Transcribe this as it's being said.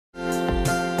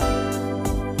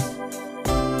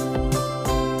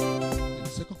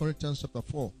Galatians chapter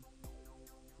 4,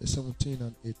 verse 17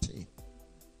 and 18.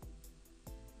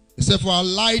 It said, for our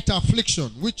light affliction,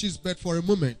 which is but for a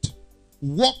moment,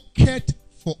 worketh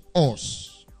for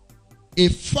us a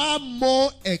far more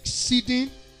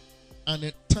exceeding and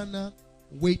eternal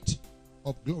weight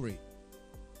of glory.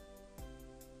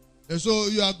 And so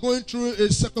you are going through a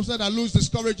circumstance that looks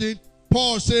discouraging.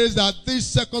 Paul says that this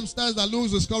circumstance that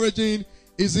looks discouraging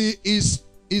is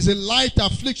a light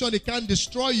affliction. It can't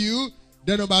destroy you.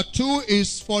 Then number 2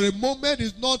 is for a moment,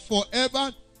 is not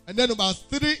forever. And then number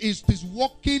 3 is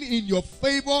working in your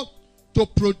favor to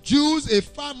produce a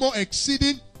far more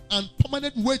exceeding and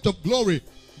permanent weight of glory.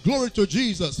 Glory to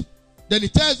Jesus. Then he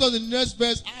tells us in the next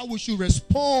verse how we should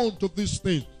respond to these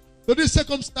things. To these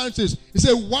circumstances, he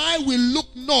said, why we look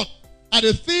not at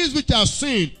the things which are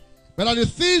seen, but at the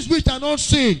things which are not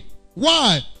seen.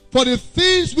 Why? For the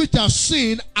things which are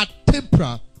seen are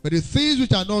temporal, but the things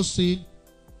which are not seen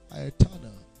are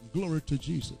eternal. Glory to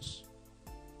Jesus.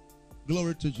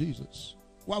 Glory to Jesus.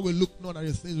 Why we look not at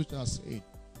the things which are seen,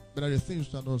 but at the things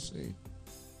which are not seen.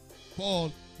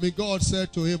 Paul, may God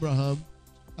said to Abraham,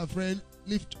 my friend,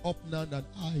 lift up now thine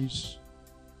eyes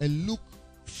and look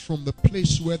from the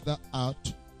place where thou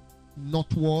art,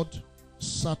 northward,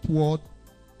 southward,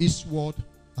 eastward,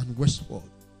 and westward.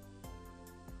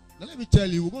 Now let me tell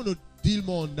you, we're going to deal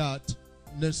more on that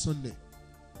next Sunday.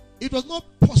 It was not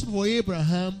possible for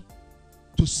Abraham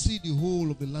to see the whole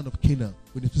of the land of Canaan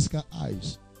with his physical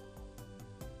eyes.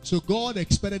 So God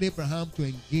expected Abraham to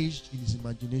engage in his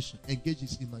imagination.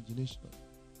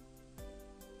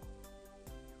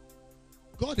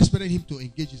 God expected him to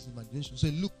engage his imagination.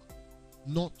 Say, look,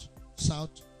 north,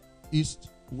 south, east,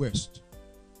 west.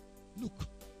 Look.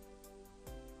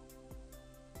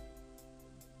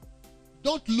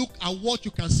 Don't look at what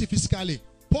you can see physically.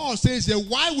 Paul says that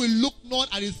why we look not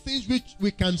at the things which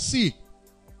we can see,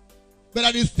 but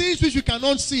at the things which we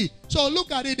cannot see. So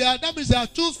look at it there. That means there are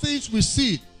 2 things we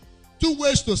see. 2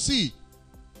 ways to see.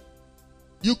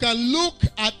 You can look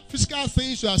at physical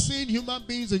things. You are seeing human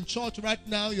beings in church right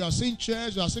now. You are seeing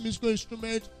chairs. You are seeing musical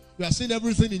instruments. You are seeing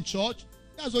everything in church.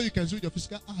 That's all you can see with your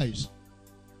physical eyes.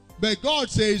 But God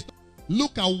says,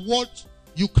 look at what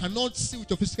you cannot see with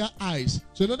your physical eyes.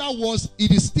 So in other words,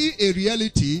 it is still a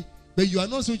reality, but you are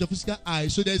not seeing with your physical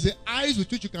eyes. So there's the eyes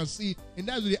with which you can see, and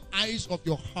that's the eyes of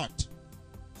your heart.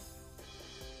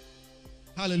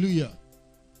 Hallelujah.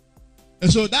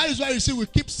 And so that is why you see we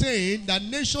keep saying that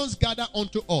nations gather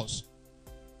unto us.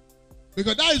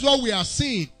 Because that is what we are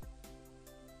seeing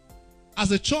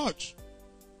as a church.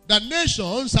 That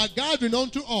nations are gathering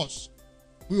unto us.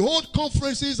 We hold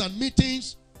conferences and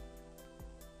meetings.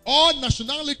 All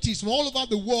nationalities from all over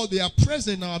the world, they are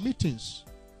present in our meetings.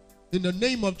 In the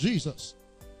name of Jesus.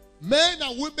 Men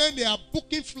and women, they are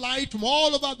booking flights from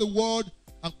all over the world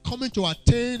and coming to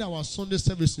attend our Sunday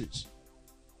services.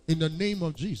 In the name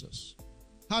of Jesus.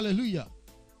 Hallelujah.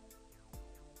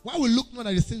 Why we look not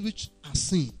at the things which are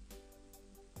seen.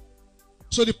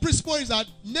 So the principle is that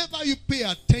never you pay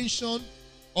attention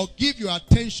or give your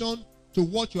attention to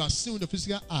what you are seeing with the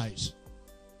physical eyes.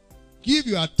 Give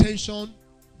your attention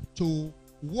to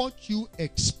what you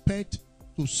expect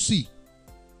to see.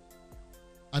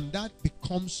 And that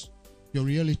becomes your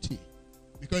reality.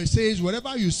 Because it says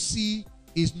whatever you see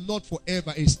is not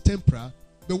forever, it's temporal.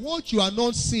 But what you are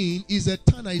not seeing is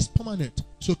eternal, is permanent.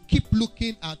 So keep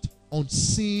looking at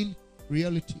unseen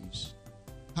realities.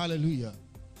 Hallelujah.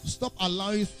 Stop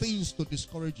allowing things to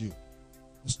discourage you.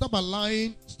 Stop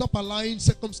allowing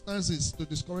circumstances to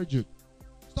discourage you.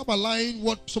 Stop allowing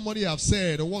what somebody have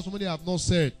said or what somebody have not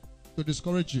said to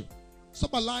discourage you.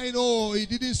 Stop allowing, oh, he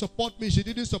didn't support me, she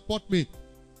didn't support me,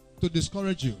 to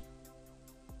discourage you.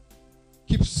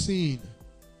 Keep seeing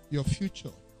your future.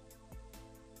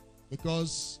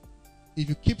 Because if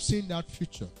you keep seeing that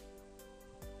future,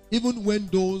 even when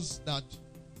those that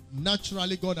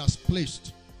naturally God has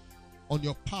placed on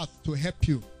your path to help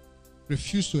you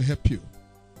refuse to help you,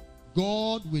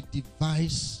 God will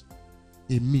devise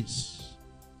a means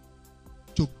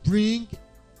to bring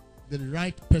the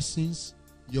right persons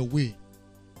your way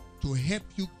to help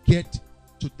you get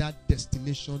to that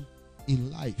destination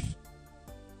in life.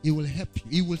 He will help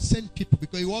you. He will send people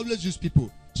because he will always use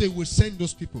people. So he will send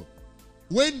those people.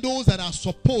 When those that are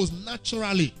supposed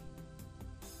naturally,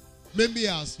 maybe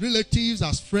as relatives,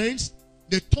 as friends,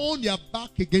 they turn their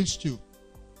back against you.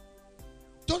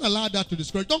 Don't allow that to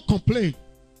discourage. Don't complain.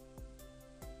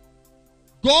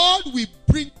 God will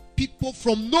bring people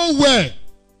from nowhere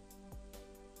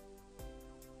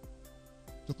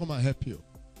to come and help you.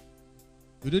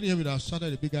 You didn't hear me that I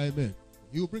shouted a big amen.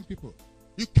 He will bring people.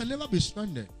 You can never be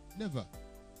stranded. Never.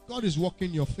 God is working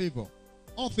in your favor.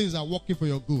 All things are working for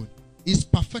your good. He's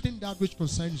perfecting that which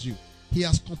concerns you. He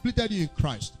has completed you in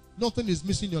Christ. Nothing is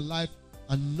missing in your life,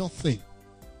 and nothing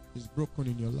is broken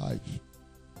in your life.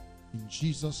 In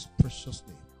Jesus' precious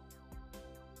name.